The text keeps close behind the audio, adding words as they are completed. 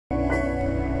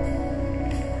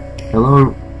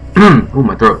Hello. Oh,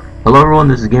 my throat. Hello, everyone.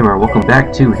 This is Gamer. Welcome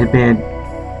back to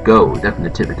Hitman Go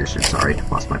Definitive Edition. Sorry,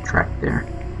 lost my track there.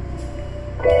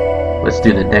 Let's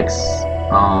do the next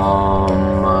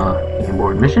game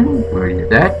board mission. We already did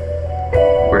that.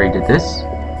 We already did this,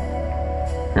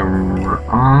 and we're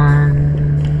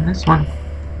on this one.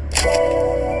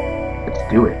 Let's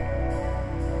do it.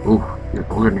 Ooh,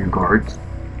 those are new guards.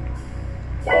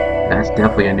 That's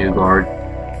definitely a new guard.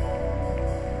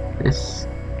 This.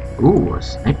 Ooh, a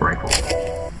sniper rifle.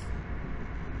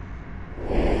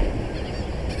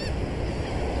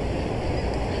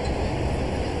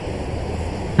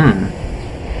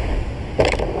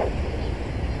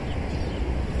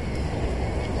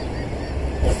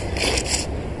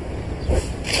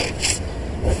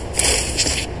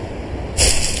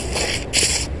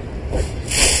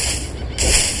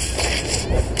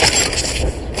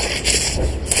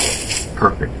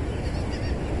 Perfect.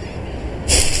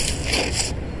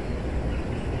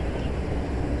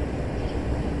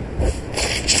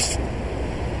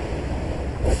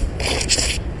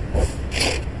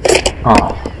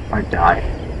 Oh, I died.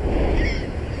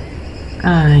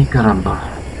 Ay, caramba.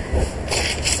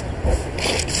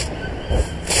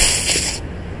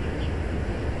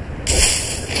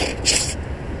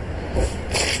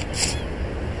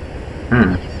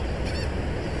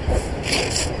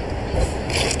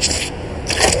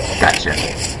 Gotcha.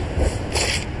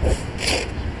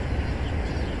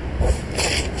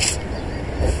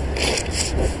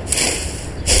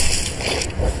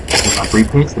 My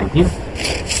briefcase, thank you.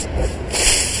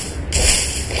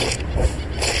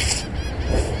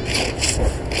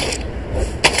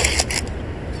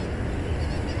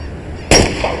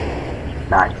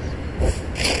 Nice.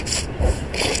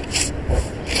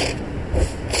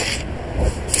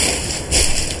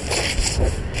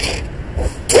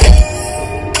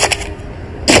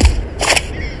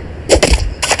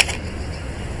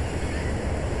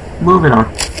 Moving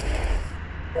on.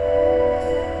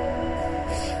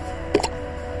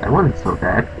 That wasn't so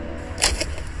bad.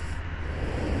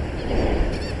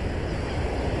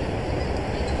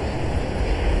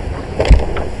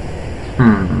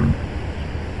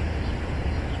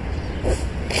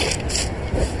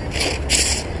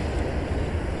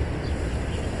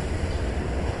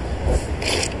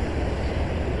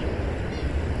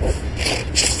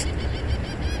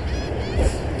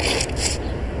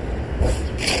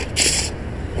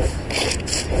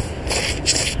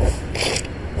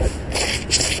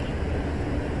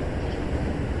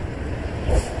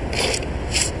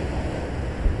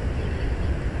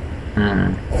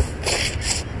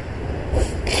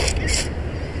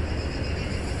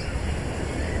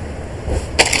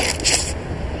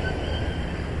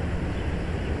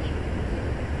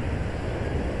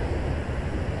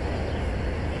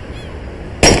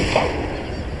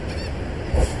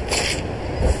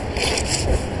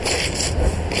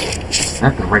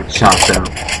 That's the right shot, though.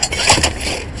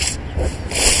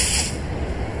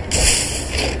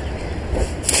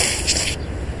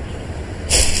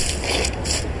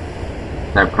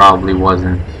 That probably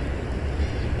wasn't.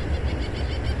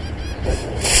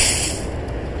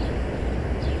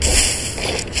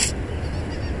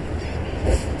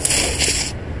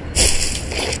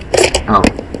 Oh,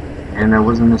 and that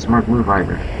wasn't a smart move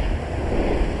either.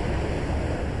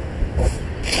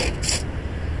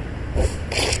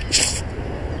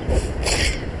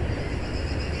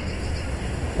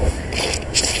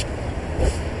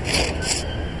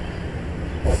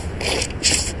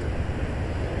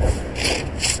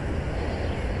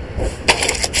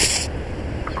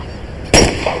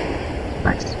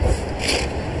 Nice.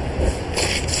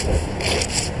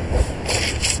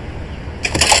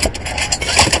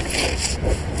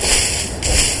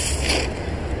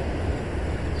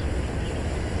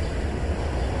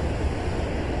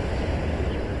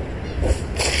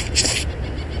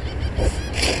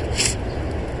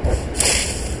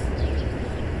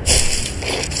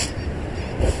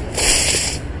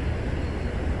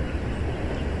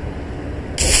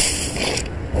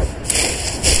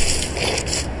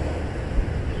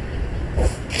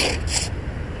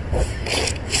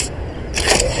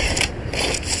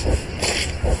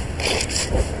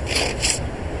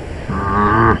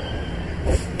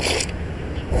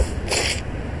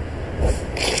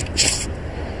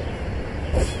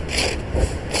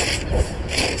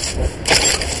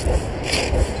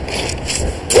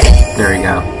 There we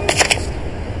go.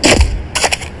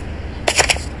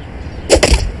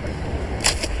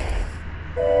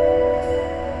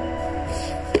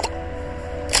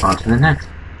 On to the next.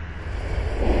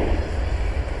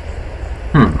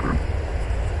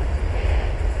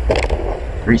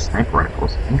 3 sniper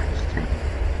rifles. Interesting.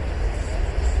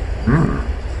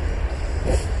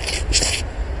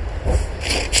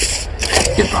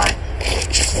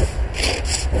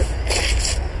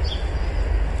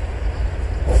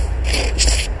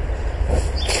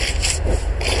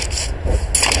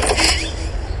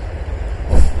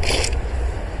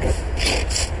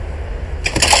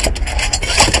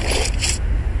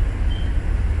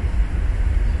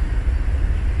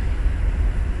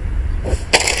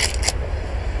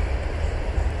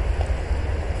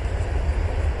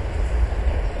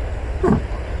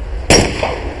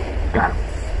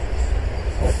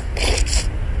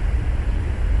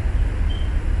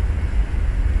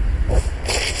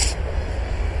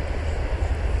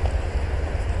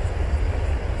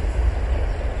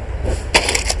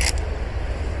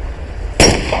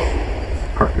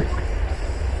 Perfect.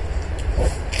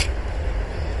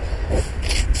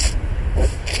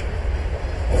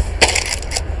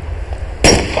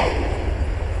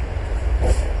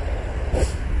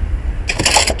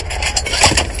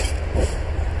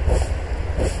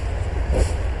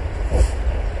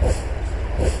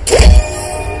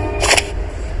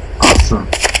 Awesome.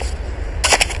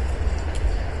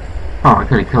 Oh, I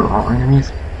could have killed all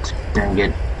enemies. Dang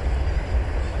it.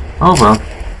 Oh well.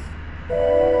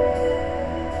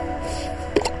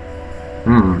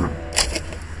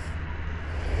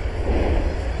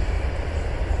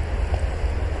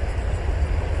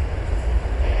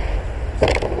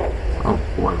 Oh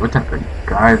boy, what type of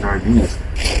guys are these?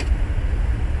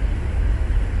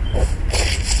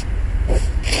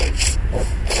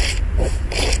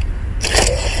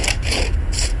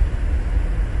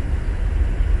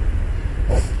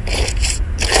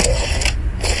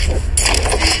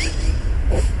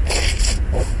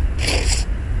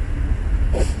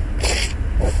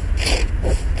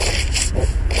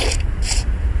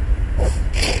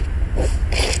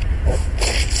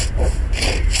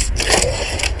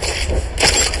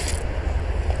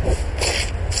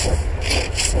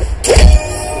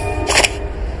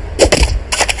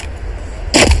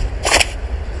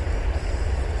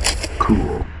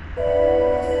 Cool.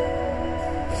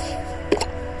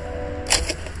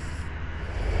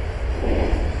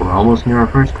 We're almost near our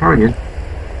first target.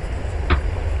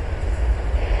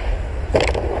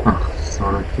 Oh,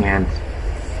 sort of can't.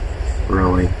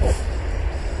 Really.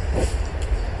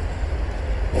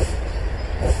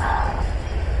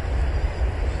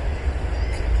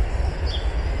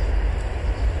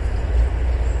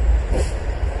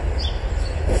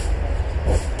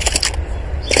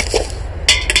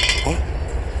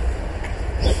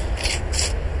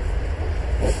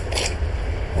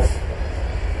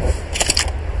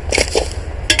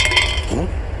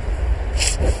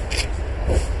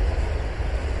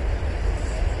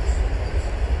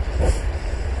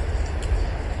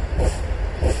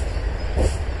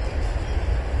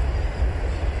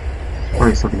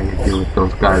 Probably something to do with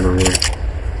those guys over there.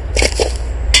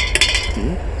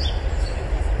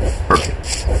 Perfect.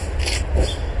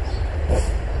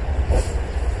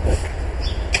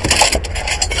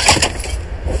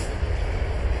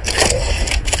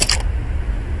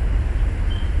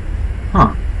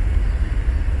 Huh.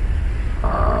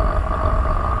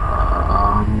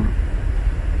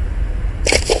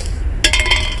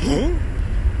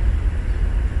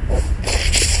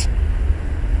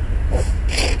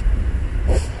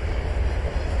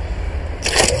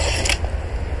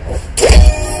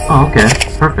 Oh, okay.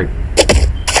 Perfect.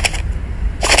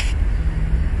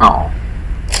 Oh.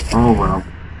 Oh, well.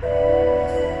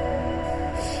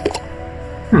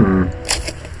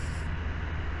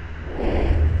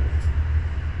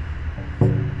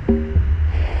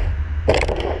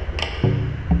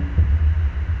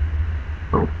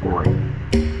 Oh, boy.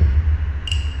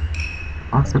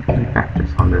 Lots of key factors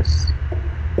on this.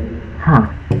 Huh.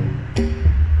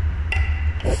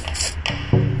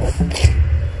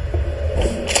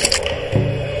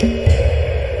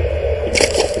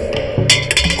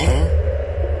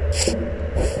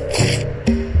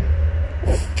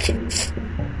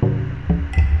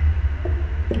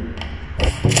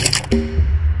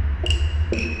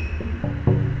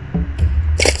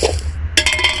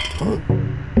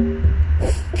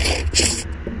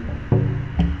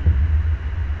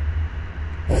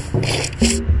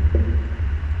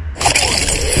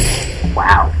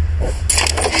 Wow.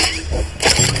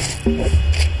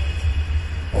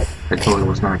 I totally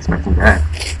was not expecting that.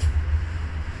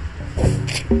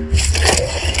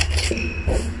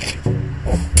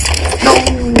 No!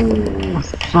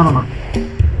 Son of a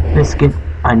biscuit.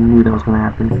 I knew that was gonna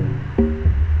happen.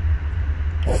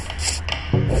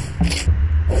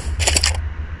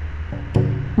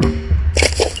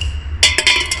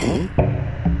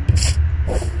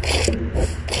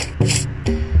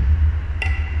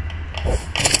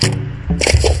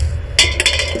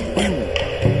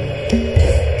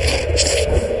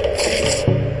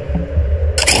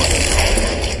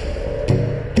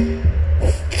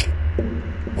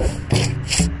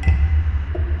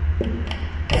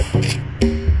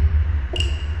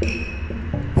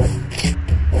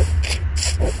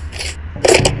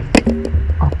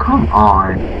 Come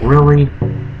on, really?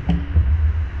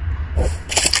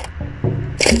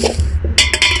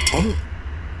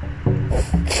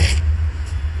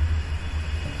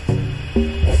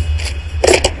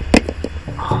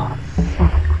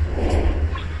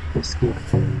 Biscuit.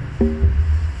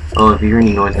 Oh, if you hear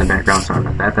any noise in the background, sorry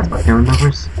about that. That's my family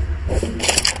members.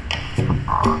 Come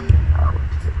on. Oh,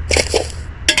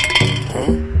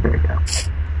 there we go.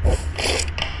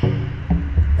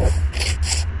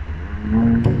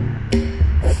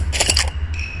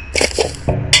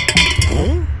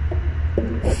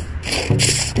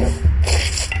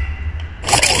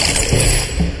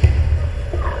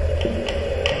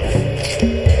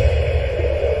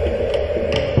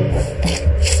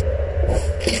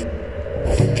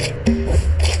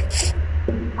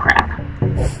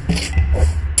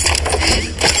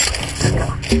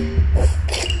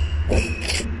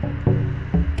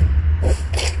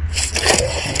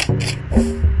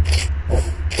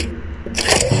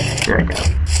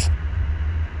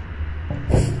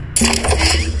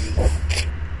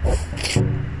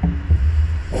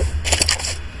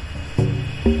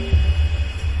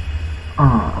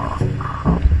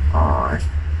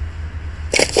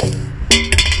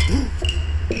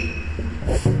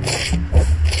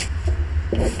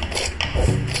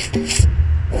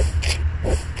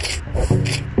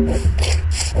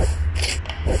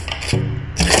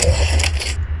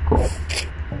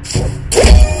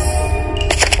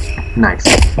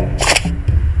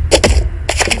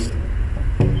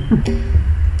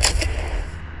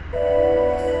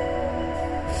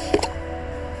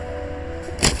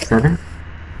 7?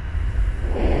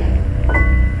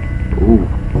 Ooh.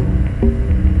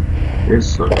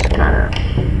 This looks kinda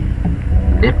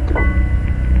nifty.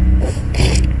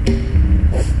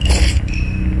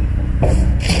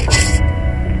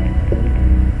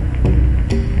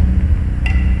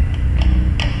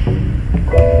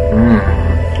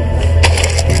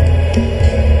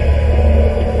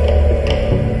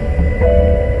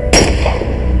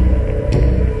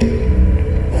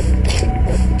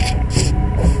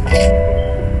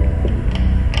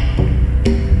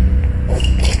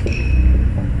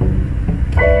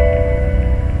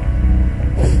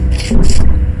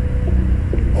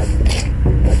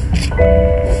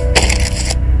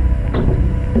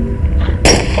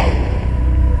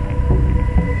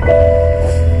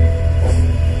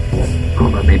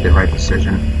 The right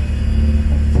decision.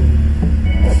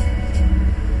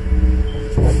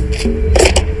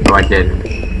 No, I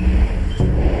didn't.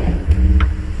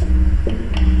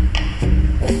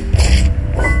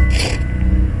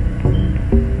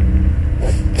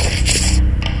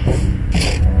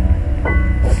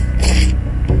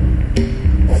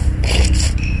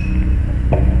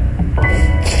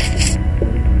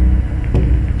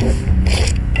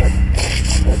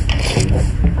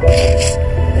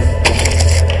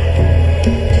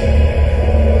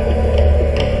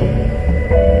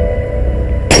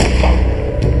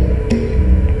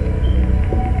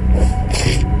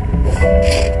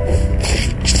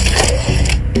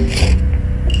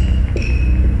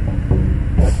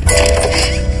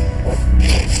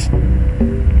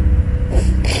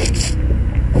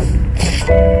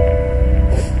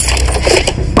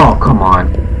 Oh, come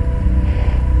on.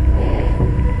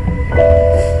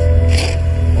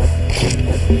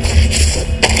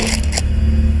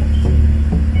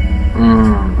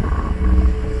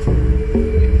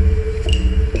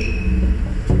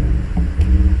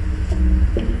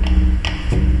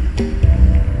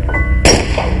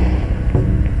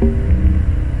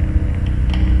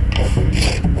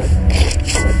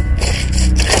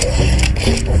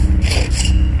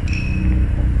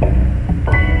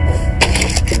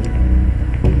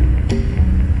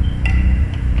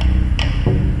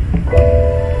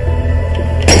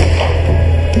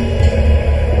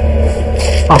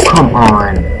 Oh, come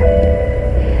on.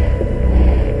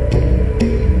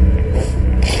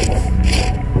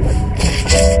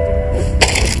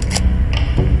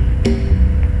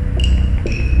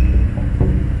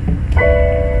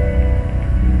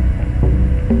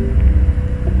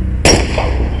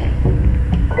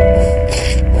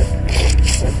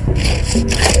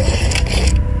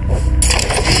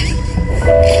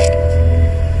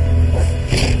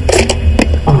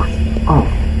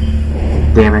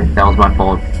 Damn it, that was my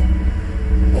fault.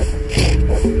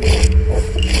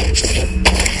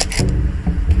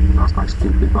 That was my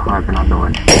stupid behind for not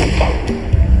knowing.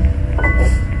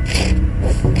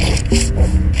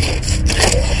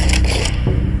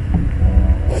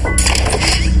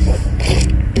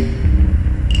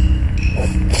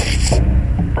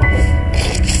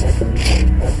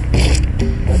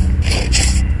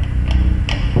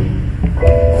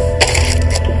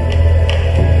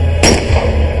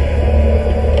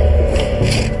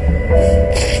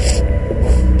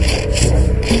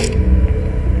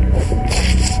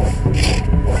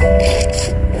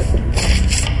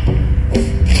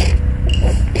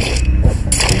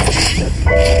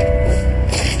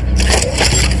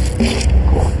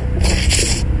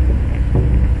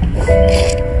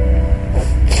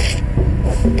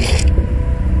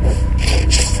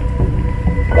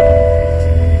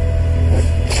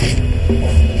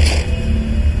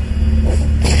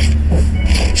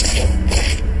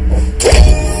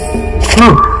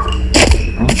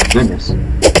 Thank goodness.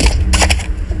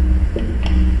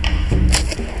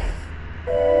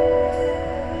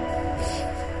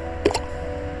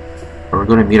 Are we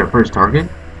going to meet our first target?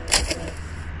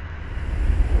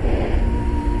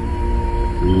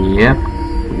 Yep,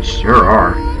 we sure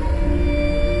are.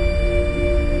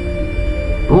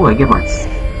 Ooh, I get my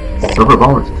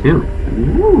Silverballers too.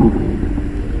 Ooh.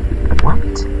 What?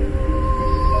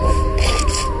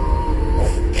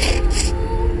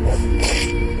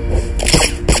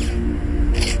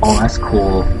 Oh, that's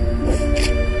cool.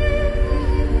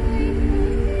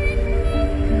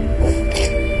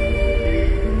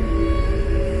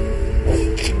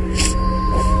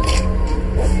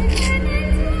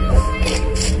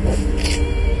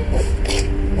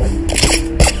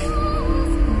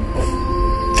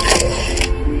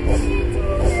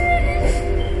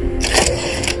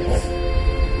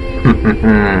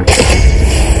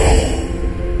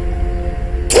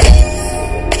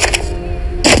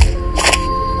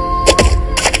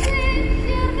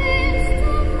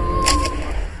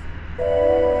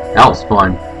 That was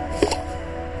fun.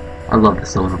 I love the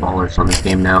Silverballers on this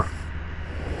game now.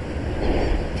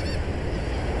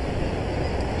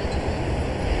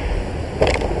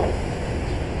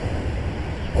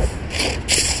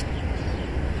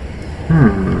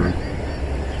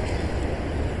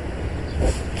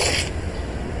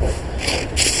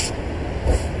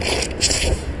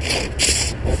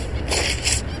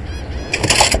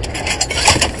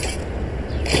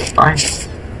 Bye.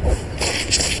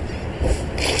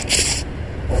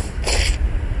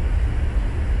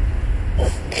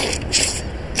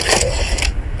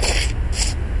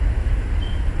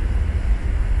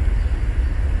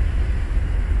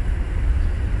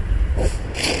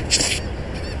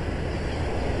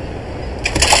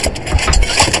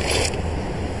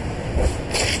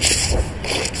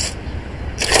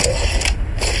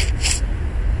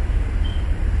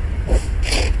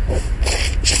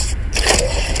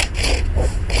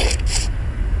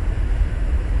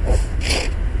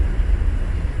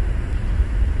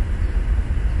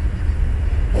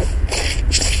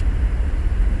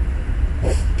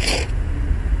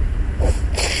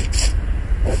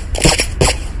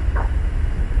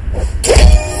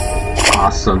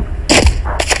 Awesome.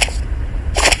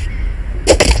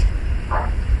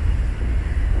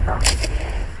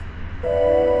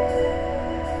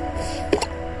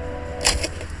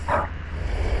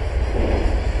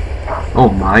 Oh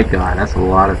my god, that's a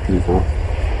lot of people.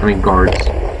 I mean guards.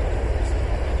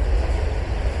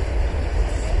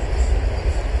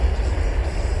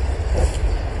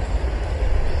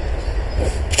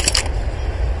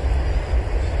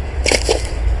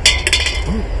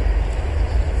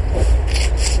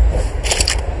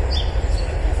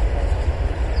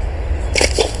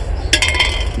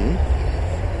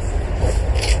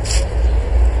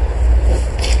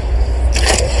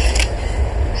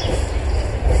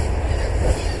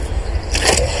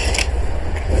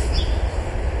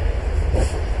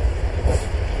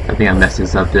 I think I messed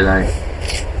this up, did I?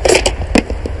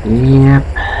 Yep.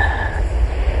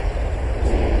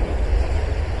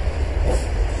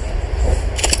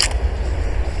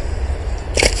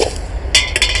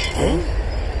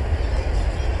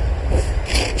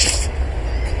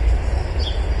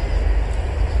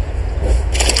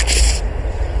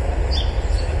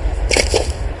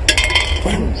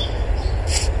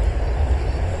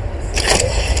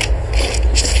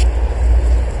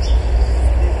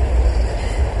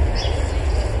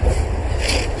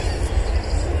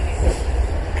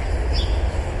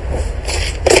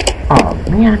 Oh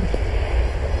man.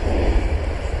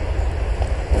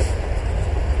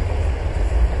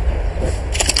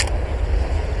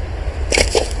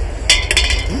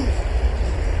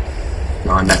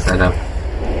 No, I messed that up.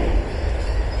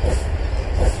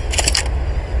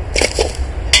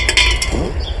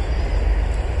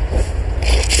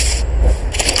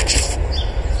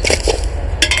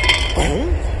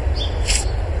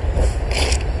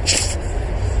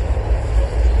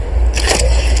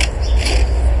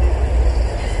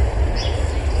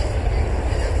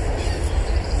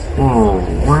 Whoa,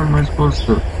 what am I supposed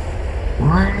to...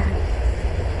 What?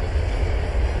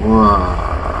 Whoa.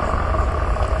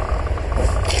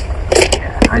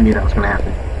 Yeah, I knew that was gonna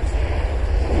happen.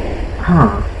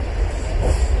 Huh.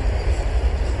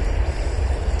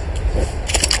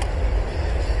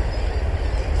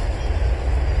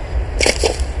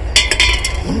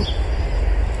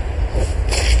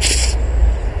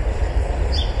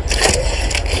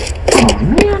 Oh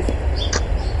man.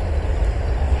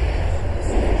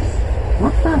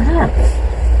 What the heck?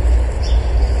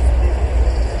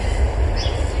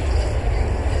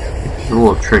 It's a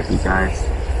little tricky, guys.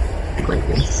 Like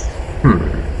this.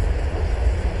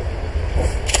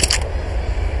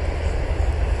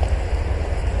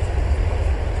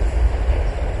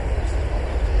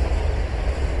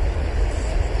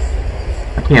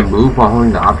 I can't move while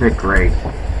holding the object. Great.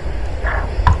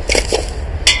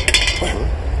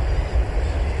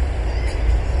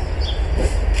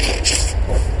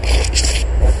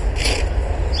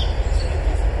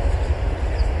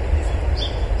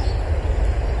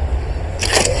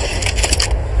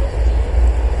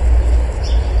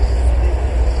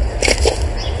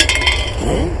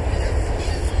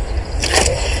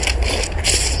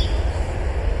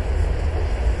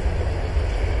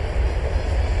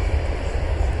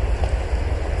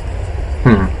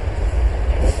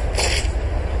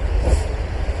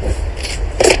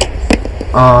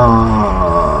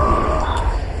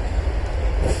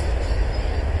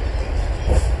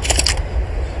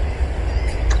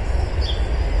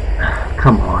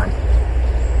 Come on.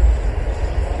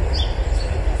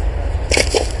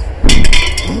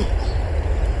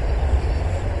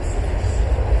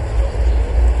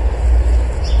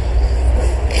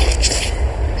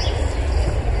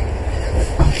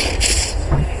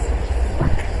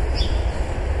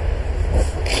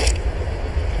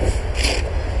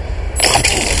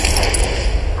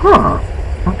 Huh.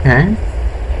 Okay.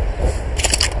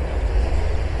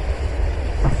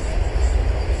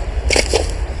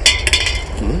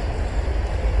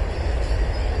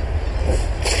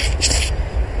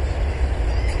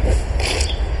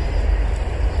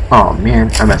 Oh man,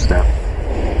 I messed up.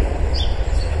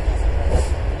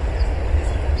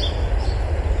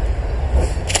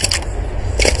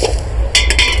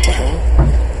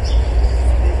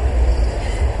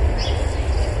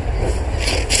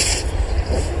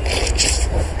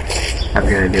 I have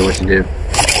no idea what to do.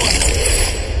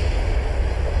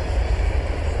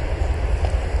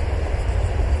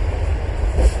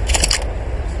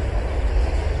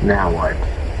 Now what?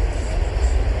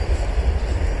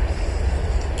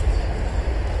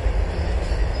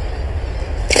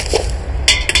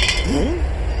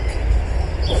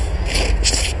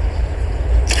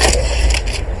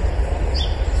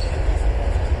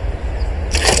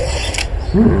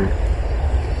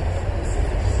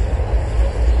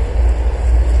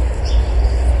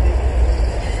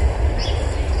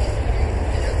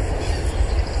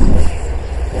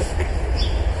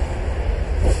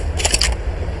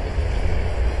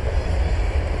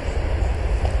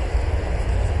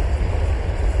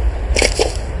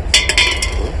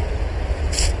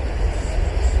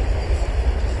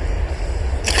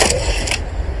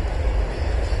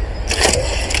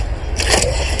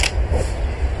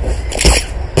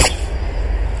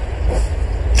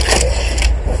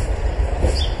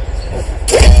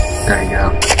 There you go.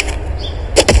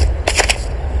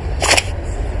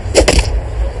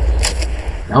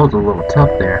 That was a little tough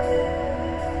there.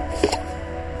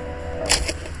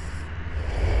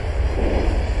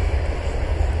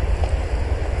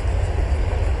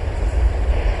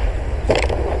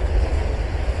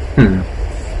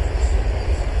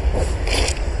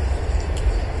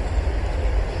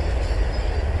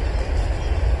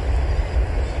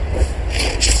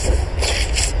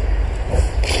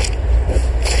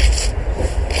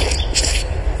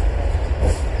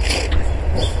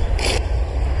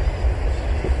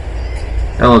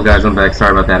 Hello guys, I'm back.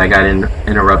 Sorry about that. I got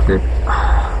interrupted.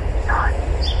 Oh, God.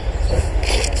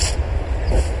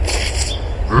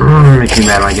 Makes me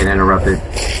mad when I get interrupted.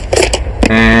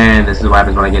 And this is what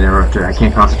happens when I get interrupted. I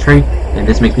can't concentrate, and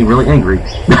this makes me really angry.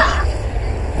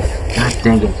 God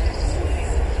dang it.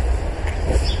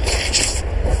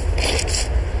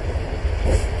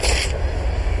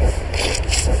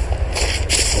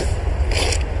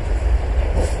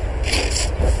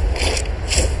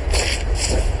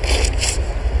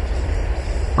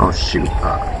 Oh shoot.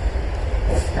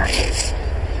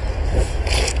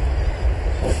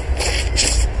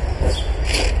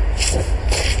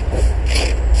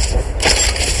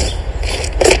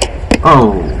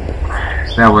 Oh,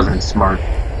 that wasn't smart.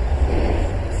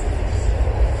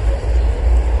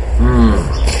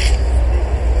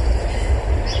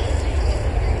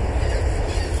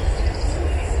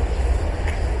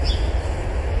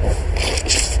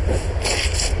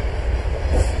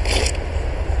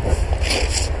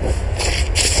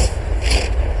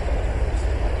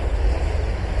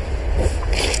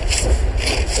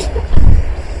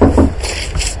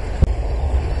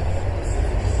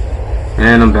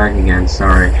 And I'm back again,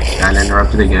 sorry. Got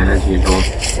interrupted again as usual.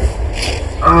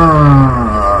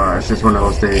 It's just one of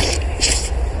those days.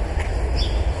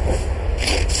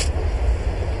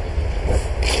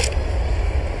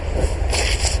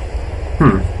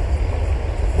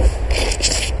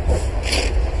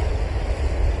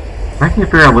 I can't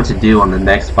figure out what to do on the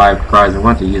next 5 tries. I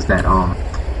want to use that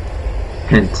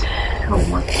hint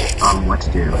on what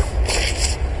to do.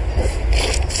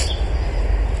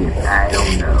 I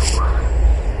don't know.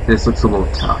 This looks a little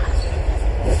tough.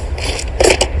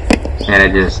 And I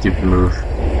did a stupid move.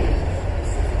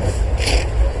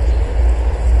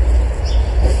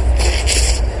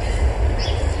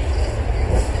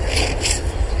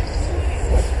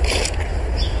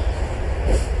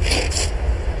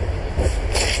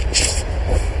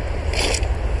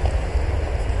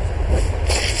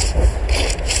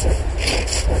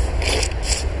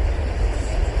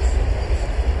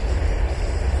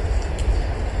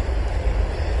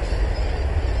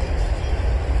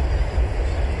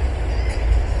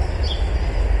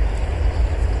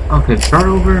 Okay, start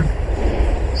over.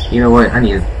 You know what? I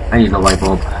need a light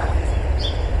bulb.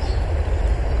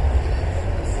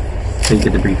 Can you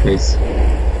get the briefcase?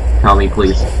 Tell me,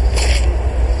 please.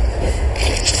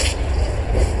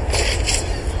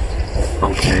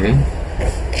 Okay.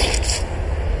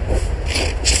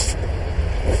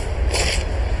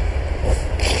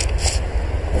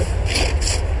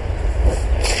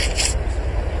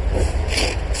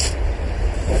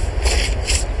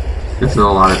 This is a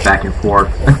lot of back and forth.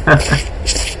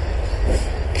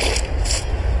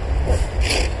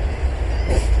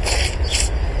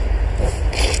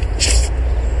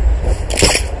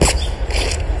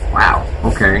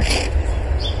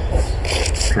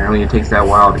 Apparently it takes that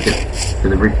while to get to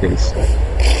the briefcase.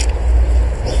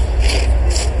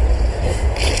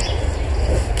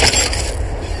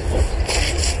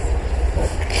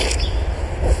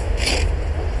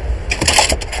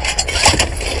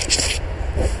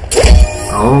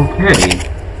 Okay.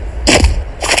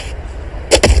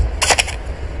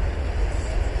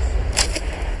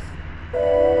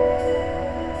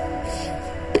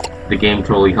 The game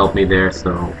totally helped me there,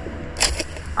 so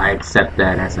I accept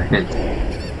that as a hint.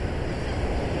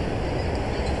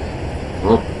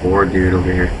 Oh, poor dude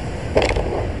over here.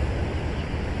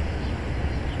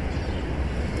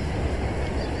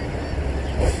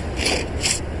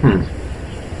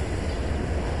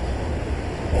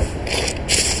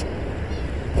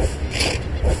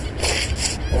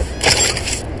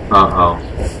 Uh-oh.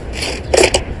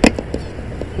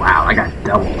 Wow, I got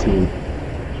double teamed.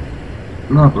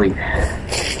 Lovely.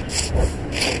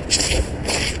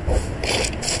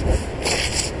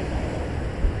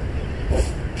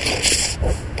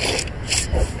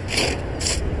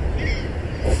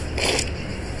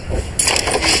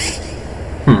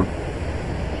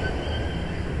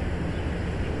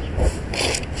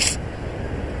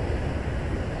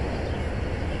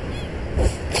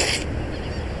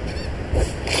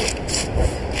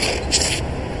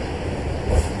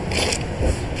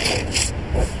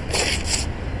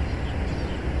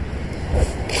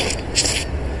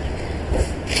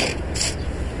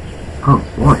 Oh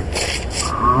boy.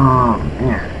 Oh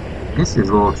man. This is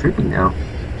a little tricky now.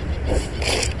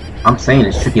 I'm saying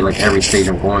it's tricky like every stage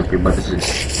I'm going through, but this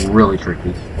is really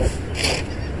tricky.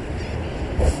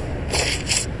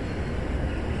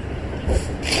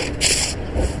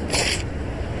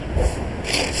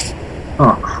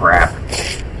 Oh crap.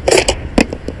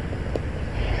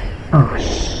 Oh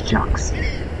shucks.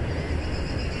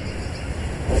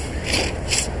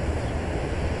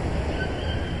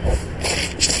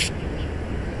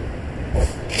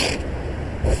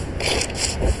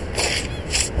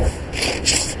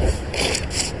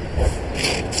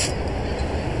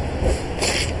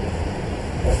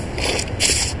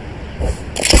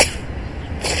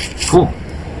 Cool.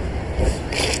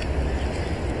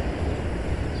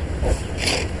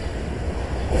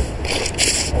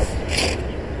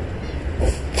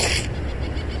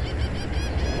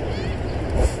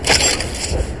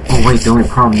 Oh wait, the only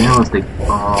problem now is the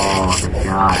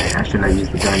guy. I shouldn't have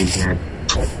used the gun yet.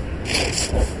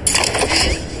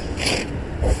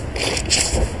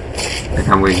 That's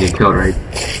how I'm gonna get killed, right?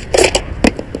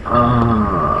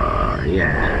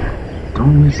 Yeah.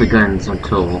 Don't use the guns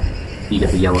until you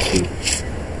get the yellow key.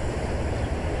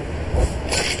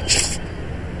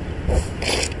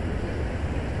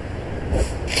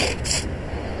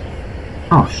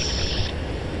 Oh,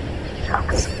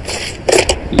 shucks.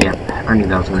 Yep, I knew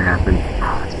that was gonna happen.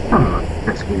 Oh,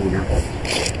 that's good enough.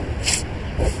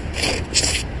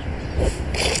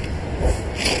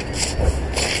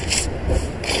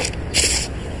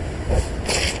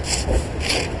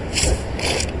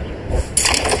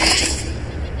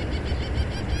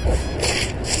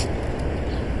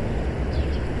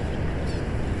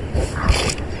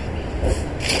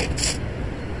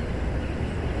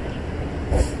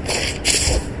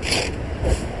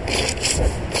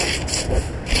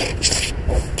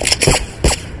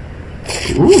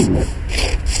 Ooh.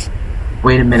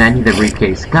 Wait a minute, I need the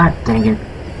briefcase. God dang it.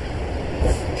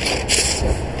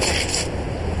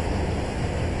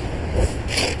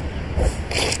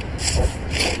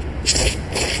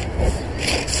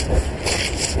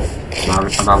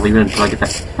 I'm not leaving until I get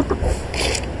that. What the?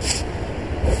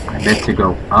 I meant to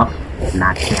go up,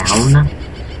 not down.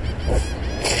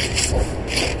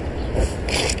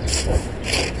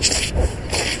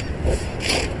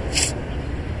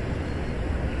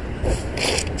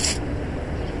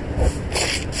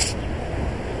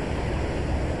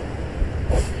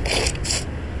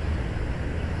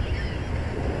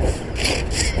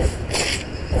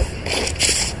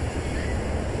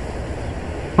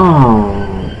 Oh.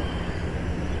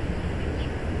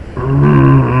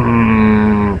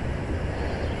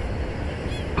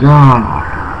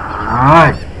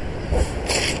 God.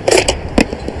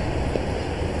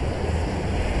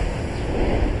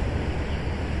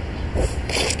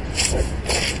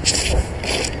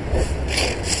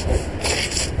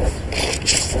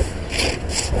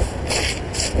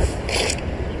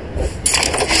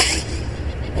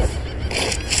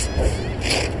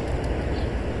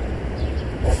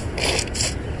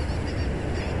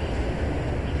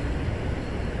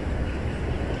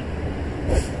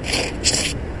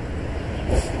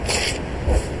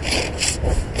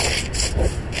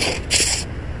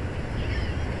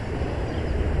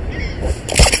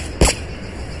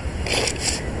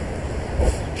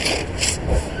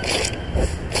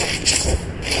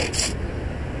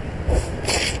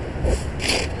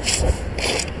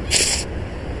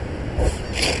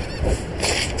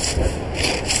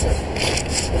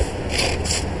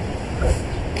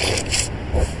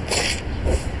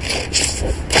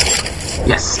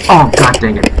 Yes! Oh, god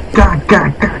dang it! God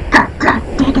dang it!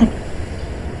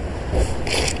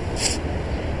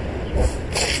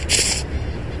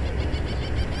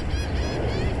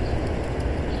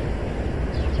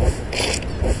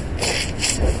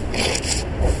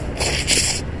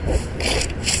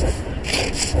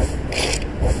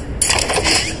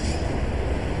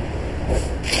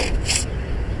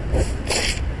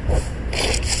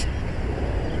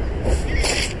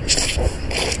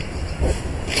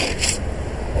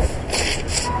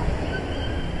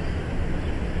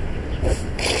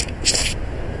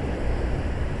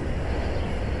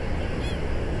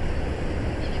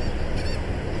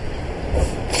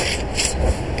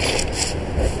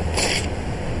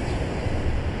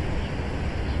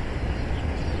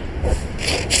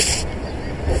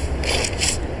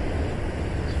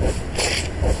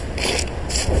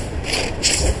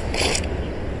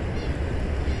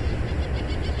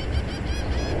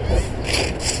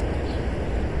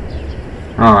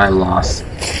 Oh, I lost.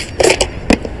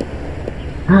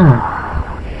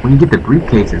 When you get the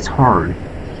briefcase, it's hard.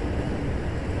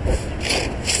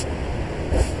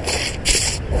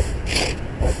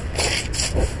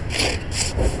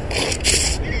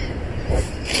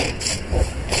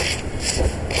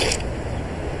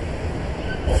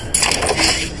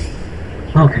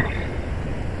 Okay.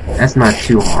 That's not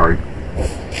too hard.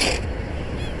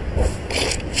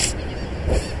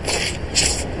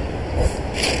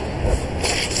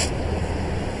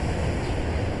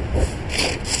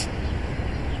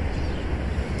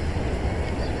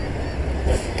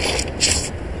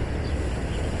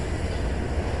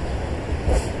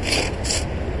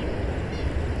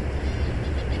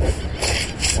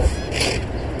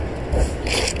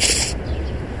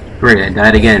 Great, I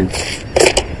died again.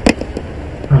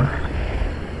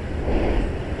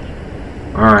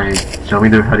 Alright, show me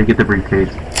how to get the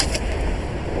briefcase.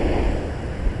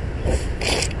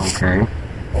 Okay.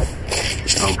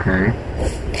 Okay.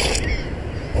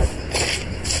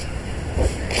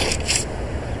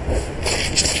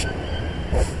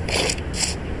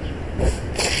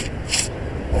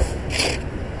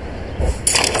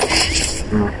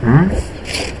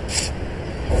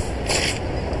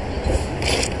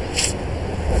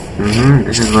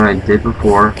 This is what I did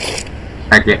before.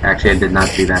 Actually, I did not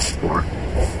do that before.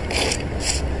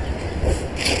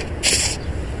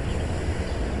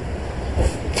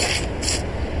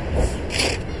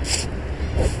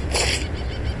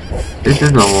 This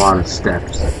is a lot of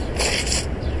steps.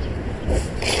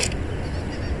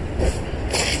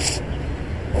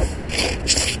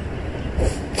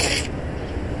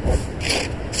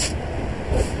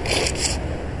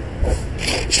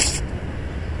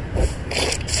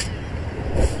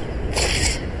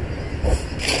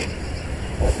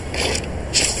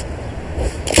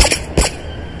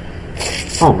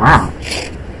 Oh, wow.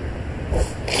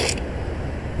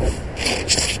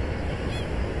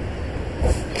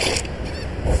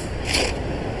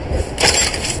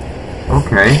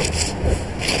 Okay.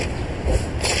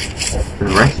 The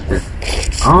rest of it.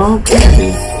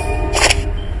 Okay.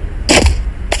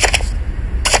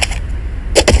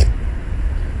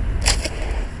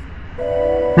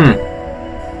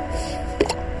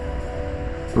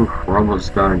 Oof, we're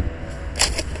almost done.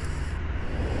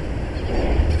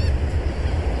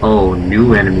 Oh,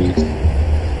 new enemies.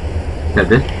 That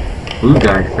this blue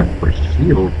guy except for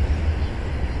shield.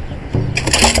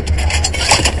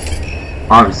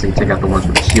 Obviously, take out the ones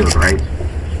with the shield, right?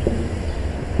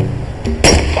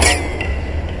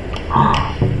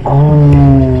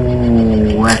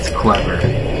 Oh, that's clever.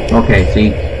 Okay,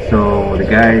 see, so the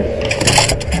guys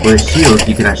with shields,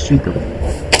 you cannot shoot them.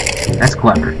 That's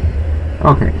clever.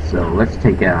 Okay, so let's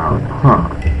take out,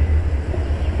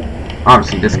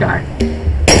 obviously this guy.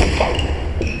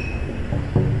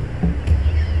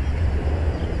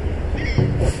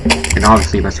 And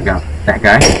obviously let's take out that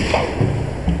guy.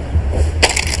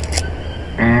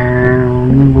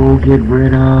 And we'll get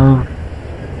rid of...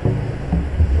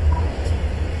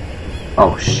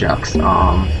 Oh, shucks.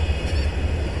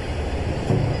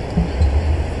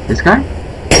 This guy?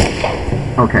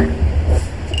 Okay.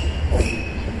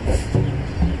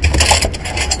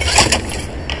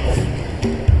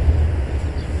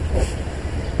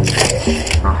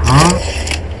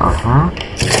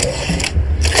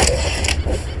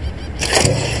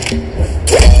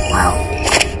 Wow.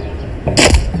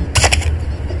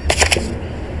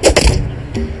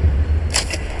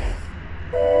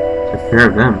 Took care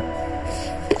of them.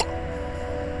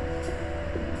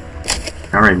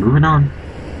 Alright, moving on.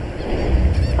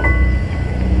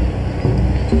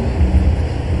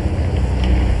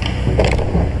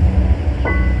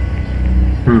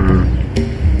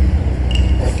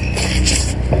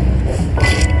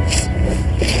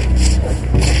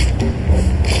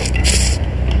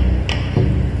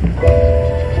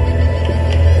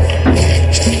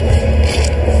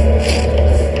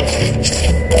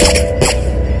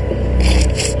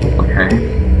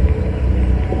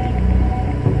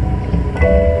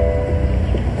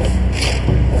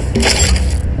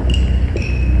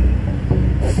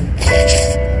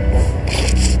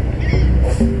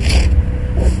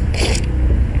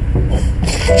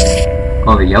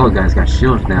 Oh, the yellow guy's got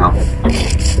shields now.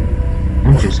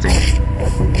 Interesting.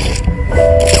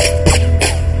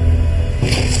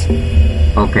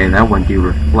 Okay, that one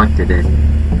reflected it.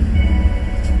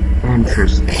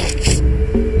 Interesting.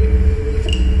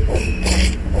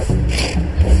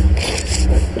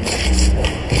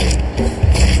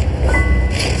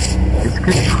 This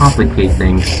could complicate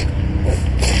things.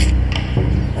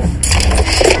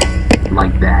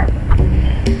 Like that.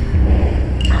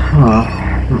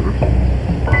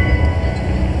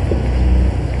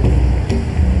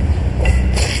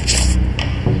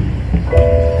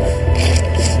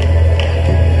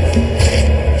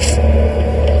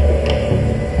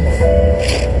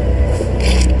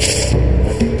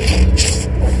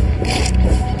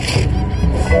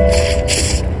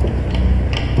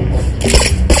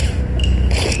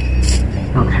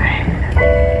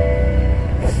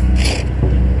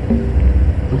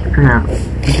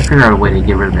 We can figure out a way to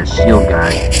get rid of that shield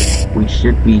guy. We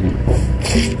should be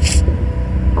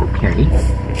okay,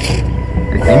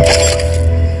 I think.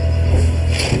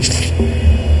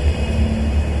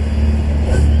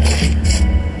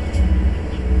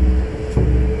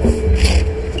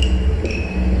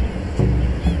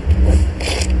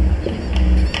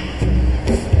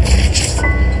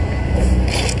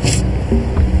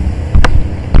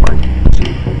 One,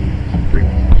 two, three.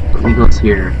 Let me go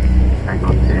here. I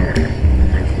go there.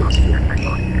 I go here. I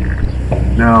go here.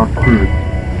 No.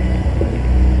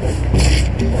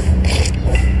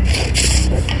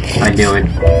 I knew it.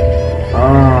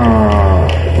 Oh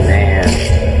man.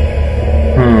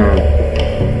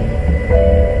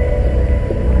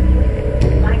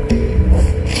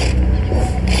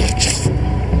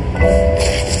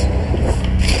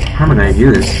 How am I gonna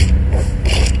do this?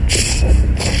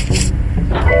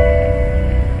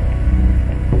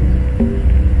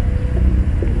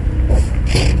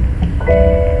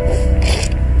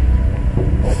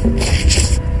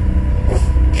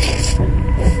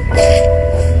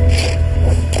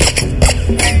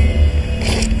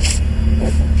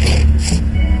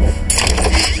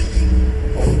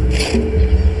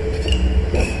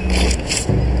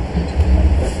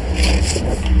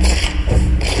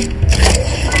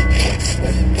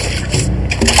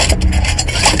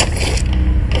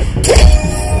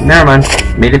 Never mind,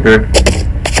 made it through.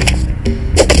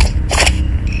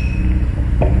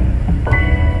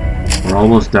 We're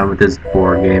almost done with this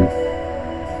board game.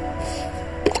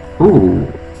 Ooh,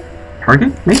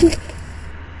 target maybe?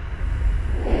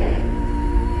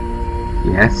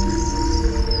 Yes.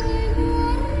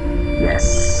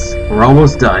 Yes, we're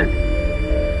almost done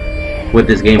with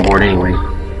this game board anyway.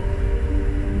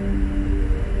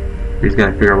 We just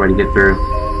gotta figure out a way to get through.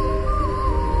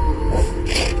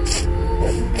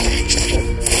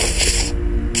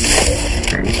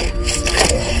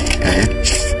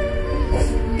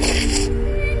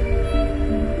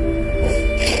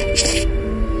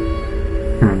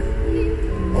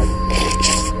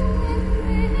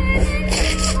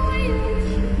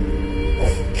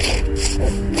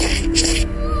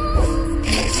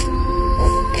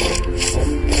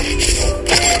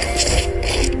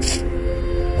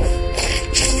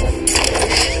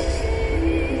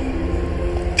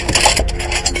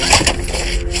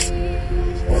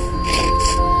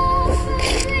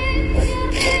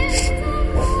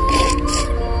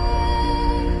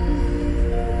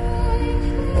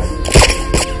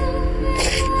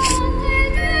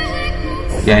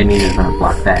 Yeah, I needed to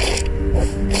block that.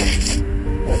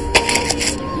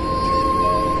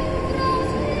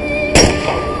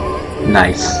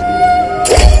 Nice.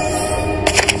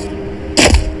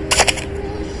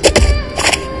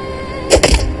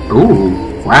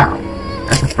 Ooh, wow.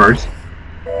 That's a first.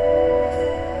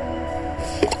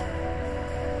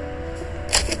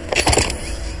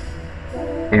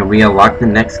 And we unlock the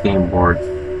next game board.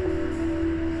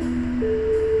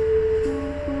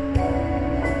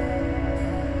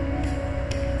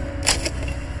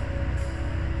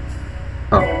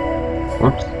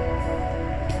 Whoops.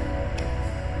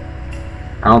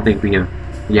 I don't think we have...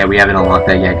 Yeah, we haven't unlocked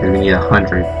that yet because we need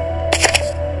 100.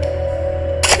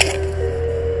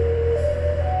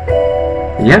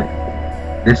 Yep.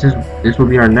 This will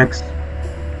be our next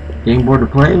game board to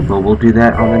play, but we'll do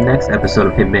that on the next episode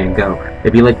of Hitman Go.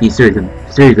 If you like these series of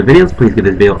videos, please give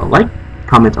this video a like,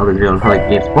 comment on this video on how like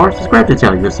games more, subscribe to the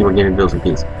channel, you'll see more gaming videos like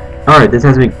these. Alright, this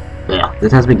has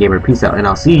been Gamer. Peace out, and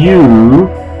I'll see you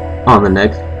on the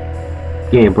next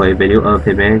gameplay video of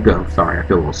Hitman Go. Sorry, I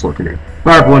feel a little slow today.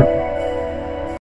 Bye everyone.